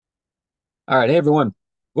All right, hey everyone.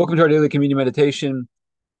 Welcome to our daily communion meditation.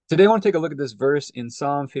 Today I want to take a look at this verse in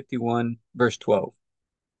Psalm 51, verse 12.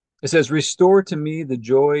 It says, "Restore to me the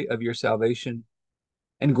joy of your salvation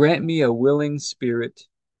and grant me a willing spirit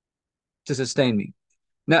to sustain me."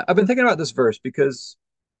 Now, I've been thinking about this verse because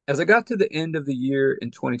as I got to the end of the year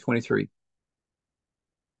in 2023, it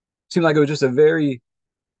seemed like it was just a very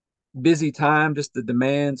busy time, just the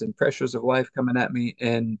demands and pressures of life coming at me.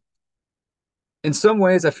 And in some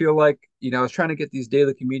ways, I feel like, I was trying to get these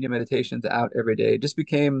daily communion meditations out every day. It just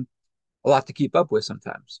became a lot to keep up with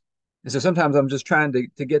sometimes. And so sometimes I'm just trying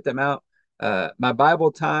to get them out. My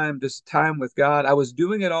Bible time, just time with God, I was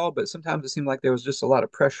doing it all, but sometimes it seemed like there was just a lot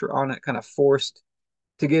of pressure on it, kind of forced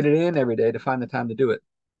to get it in every day to find the time to do it,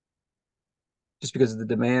 just because of the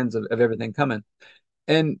demands of everything coming.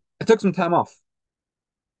 And I took some time off.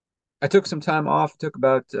 I took some time off, took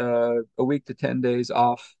about a week to 10 days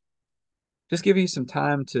off, just give you some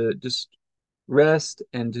time to just rest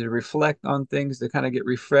and to reflect on things, to kind of get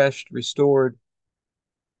refreshed, restored.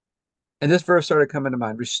 And this verse started coming to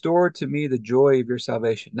mind. Restore to me the joy of your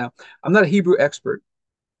salvation. Now, I'm not a Hebrew expert,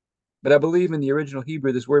 but I believe in the original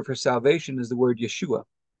Hebrew, this word for salvation is the word Yeshua,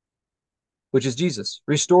 which is Jesus.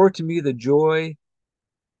 Restore to me the joy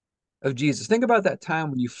of Jesus. Think about that time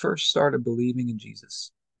when you first started believing in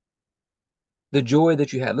Jesus, the joy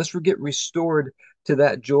that you had. Let's get restored to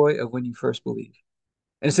that joy of when you first believed.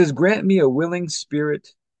 And it says, grant me a willing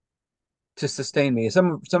spirit to sustain me.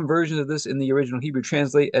 Some versions of this in the original Hebrew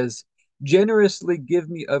translate as generously give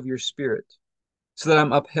me of your spirit so that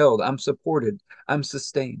I'm upheld, I'm supported, I'm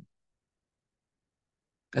sustained.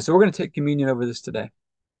 And so we're going to take communion over this today.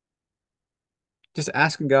 Just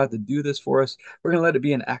asking God to do this for us. We're going to let it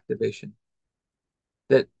be an activation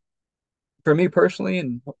that for me personally,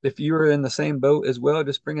 and if you're in the same boat as well,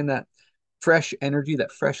 just bringing that fresh energy,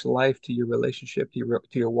 that fresh life to your relationship, to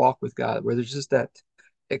your walk with God, where there's just that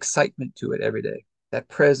excitement to it every day, that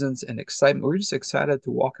presence and excitement. We're just excited to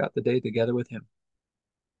walk out the day together with Him.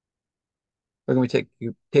 We're going to be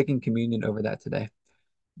taking communion over that today.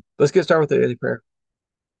 Let's get started with the daily prayer,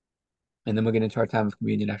 and then we'll get into our time of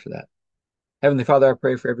communion after that. Heavenly Father, I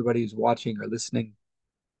pray for everybody who's watching or listening,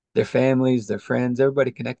 their families, their friends, everybody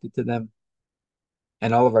connected to them,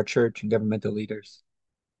 and all of our church and governmental leaders.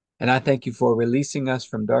 And I thank you for releasing us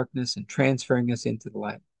from darkness and transferring us into the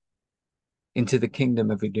light, into the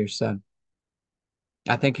kingdom of your dear Son.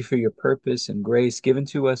 I thank you for your purpose and grace given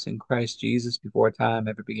to us in Christ Jesus before time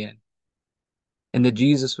ever began. And that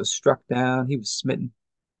Jesus was struck down, he was smitten,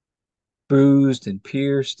 bruised and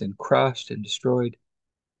pierced and crushed and destroyed,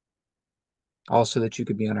 also that you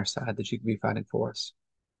could be on our side, that you could be fighting for us.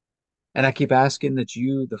 And I keep asking that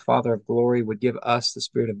you, the Father of glory, would give us the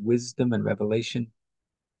spirit of wisdom and revelation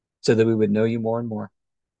so that we would know you more and more,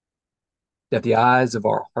 that the eyes of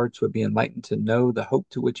our hearts would be enlightened to know the hope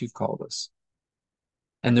to which you've called us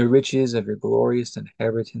and the riches of your glorious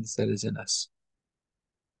inheritance that is in us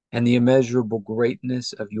and the immeasurable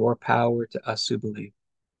greatness of your power to us who believe,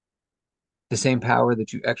 the same power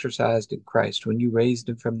that you exercised in Christ when you raised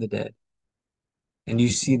him from the dead and you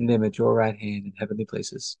seated him at your right hand in heavenly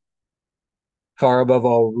places, far above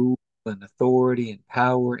all rule and authority and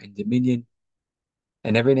power and dominion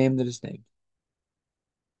and every name that is named,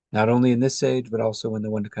 not only in this age, but also in the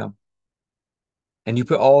one to come. And you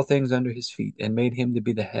put all things under his feet and made him to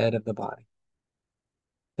be the head of the body,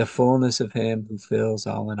 the fullness of him who fills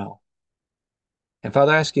all in all. And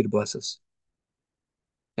Father, I ask you to bless us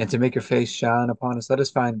and to make your face shine upon us. Let us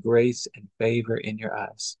find grace and favor in your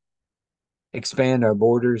eyes. Expand our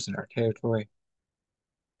borders and our territory.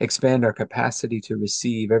 Expand our capacity to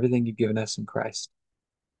receive everything you've given us in Christ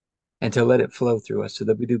and to let it flow through us so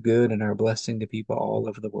that we do good and are a blessing to people all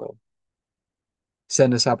over the world.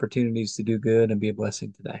 Send us opportunities to do good and be a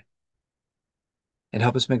blessing today. And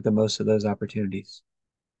help us make the most of those opportunities.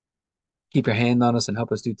 Keep your hand on us and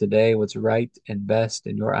help us do today what's right and best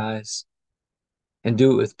in your eyes. And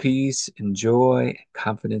do it with peace and joy and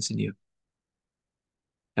confidence in you.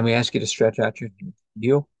 And we ask you to stretch out your hand,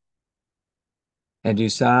 heal, and do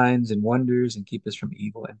signs and wonders and keep us from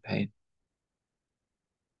evil and pain.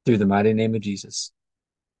 Through the mighty name of Jesus.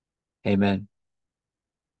 Amen.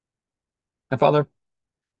 And Father,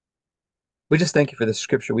 we just thank you for this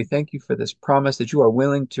scripture. We thank you for this promise that you are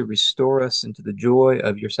willing to restore us into the joy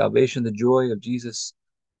of your salvation, the joy of Jesus,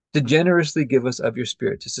 to generously give us of your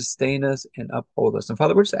spirit, to sustain us and uphold us. And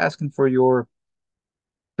Father, we're just asking for your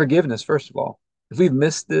forgiveness, first of all. If we've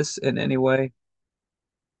missed this in any way,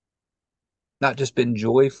 not just been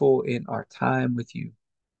joyful in our time with you,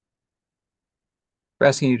 we're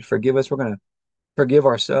asking you to forgive us. We're going to forgive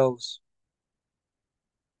ourselves.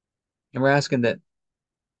 And we're asking that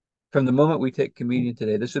From the moment we take communion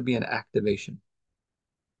today, this would be an activation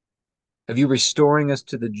of you restoring us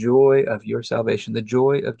to the joy of your salvation, the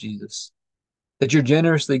joy of Jesus, that you're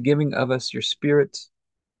generously giving of us your spirit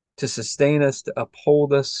to sustain us, to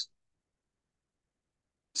uphold us,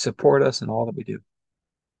 support us in all that we do.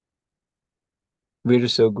 We're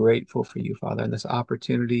just so grateful for you, Father, and this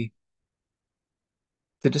opportunity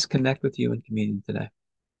to just connect with you in communion today.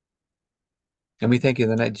 And we thank you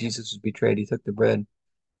the night Jesus was betrayed, he took the bread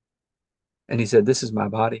and he said, "This is my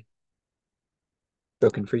body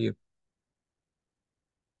broken for you.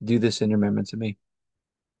 Do this in remembrance of me."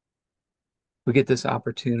 We get this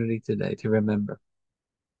opportunity today to remember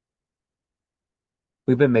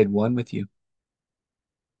we've been made one with you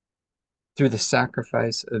through the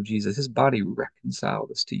sacrifice of Jesus. His body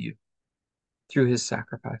reconciled us to you through his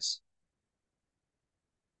sacrifice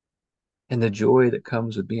and the joy that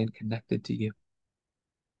comes with being connected to you.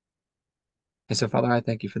 And so, Father, I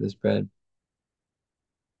thank you for this bread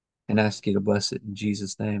and ask you to bless it in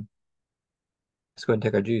Jesus' name. Let's go ahead and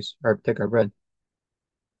take our juice or take our bread.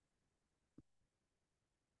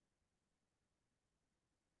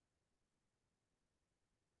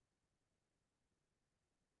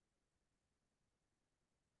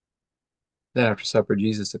 Then after supper,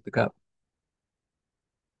 Jesus took the cup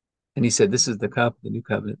and he said, "This is the cup of the new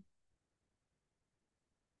covenant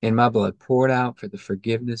in my blood poured out for the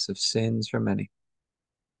forgiveness of sins for many."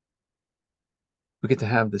 We get to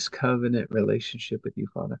have this covenant relationship with you,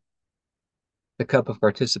 Father. The cup of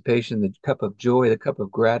participation, the cup of joy, the cup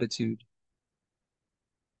of gratitude,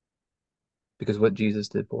 because what Jesus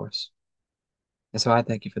did for us. And so I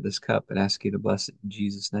thank you for this cup and ask you to bless it in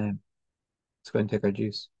Jesus' name. Let's go ahead and take our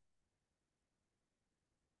juice.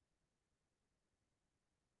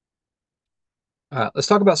 Let's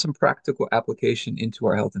talk about some practical application into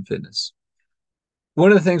our health and fitness.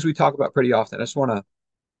 One of the things we talk about pretty often, I just want to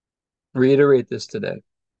reiterate this today,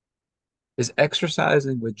 is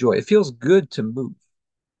exercising with joy. It feels good to move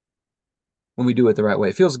when we do it the right way.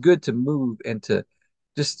 It feels good to move and to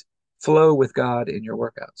just flow with God in your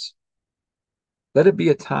workouts. Let it be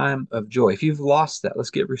a time of joy. If you've lost that, let's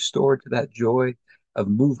get restored to that joy of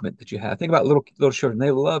movement that you have. Think about little children.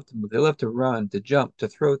 They love to move. They love to run, to jump, to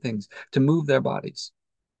throw things, to move their bodies.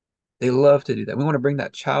 They love to do that. We want to bring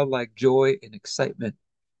that childlike joy and excitement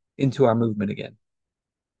into our movement again.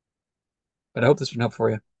 But I hope this can help for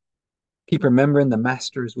you. Keep remembering the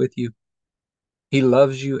Master is with you. He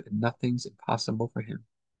loves you and nothing's impossible for him.